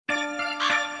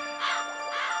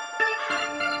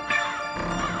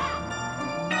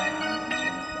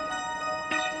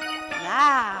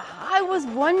I was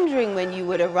wondering when you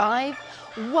would arrive.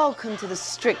 Welcome to the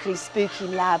Strictly Spooky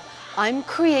Lab. I'm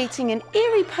creating an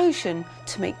eerie potion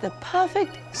to make the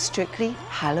perfect Strictly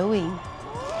Halloween.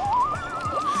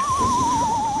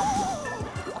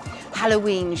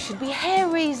 Halloween should be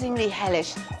hair-raisingly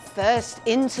hellish. First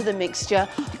into the mixture,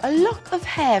 a lock of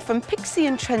hair from Pixie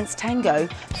and Trent's Tango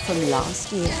from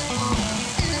last year.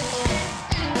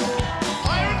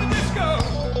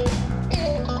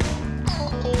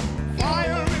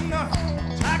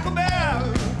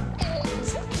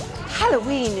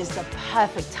 Halloween is the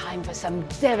perfect time for some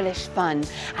devilish fun,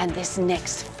 and this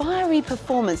next fiery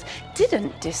performance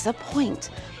didn't disappoint.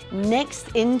 Next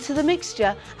into the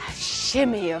mixture, a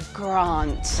shimmy of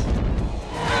Grant.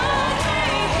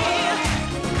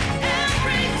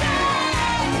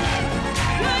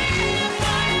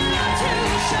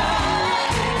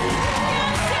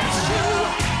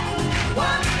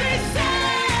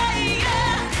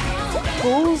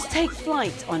 Ghouls take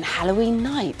flight on Halloween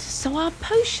night, so our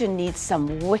potion needs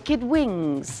some wicked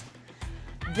wings.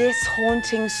 This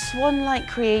haunting swan-like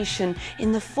creation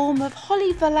in the form of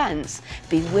Holly Valance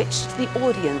bewitched the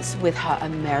audience with her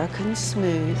American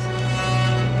smooth.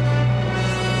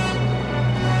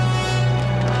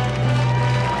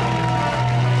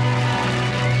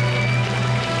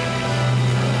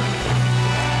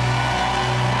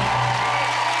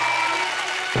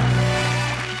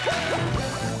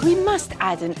 We must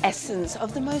add an essence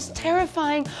of the most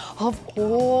terrifying of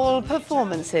all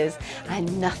performances,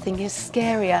 and nothing is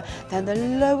scarier than the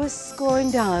lowest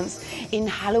scoring dance in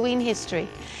Halloween history.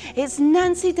 It's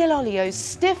Nancy Dell'Olio's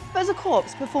Stiff as a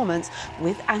Corpse performance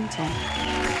with Anton.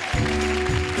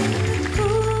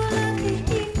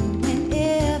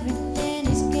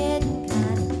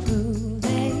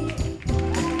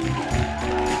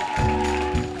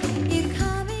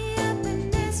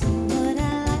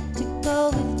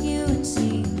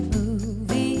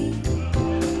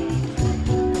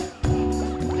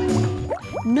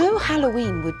 No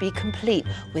Halloween would be complete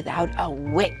without a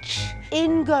witch.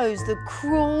 In goes the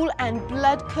cruel and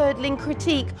blood-curdling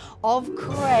critique of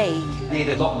Craig. Need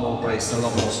a lot more grace and a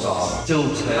lot more style.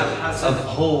 Stilted,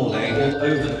 appalling, all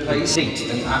over the place. It's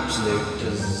an absolute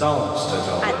disaster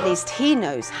job. At least he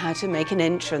knows how to make an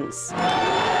entrance.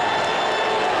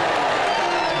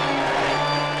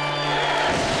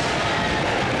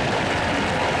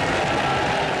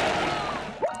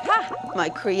 My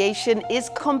creation is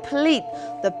complete.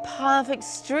 The perfect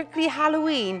Strictly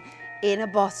Halloween in a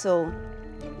bottle.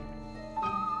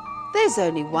 There's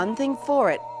only one thing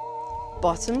for it.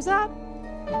 Bottoms up.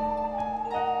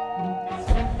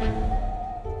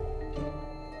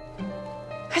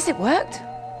 Has it worked?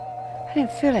 I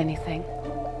didn't feel anything.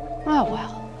 Oh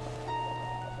well.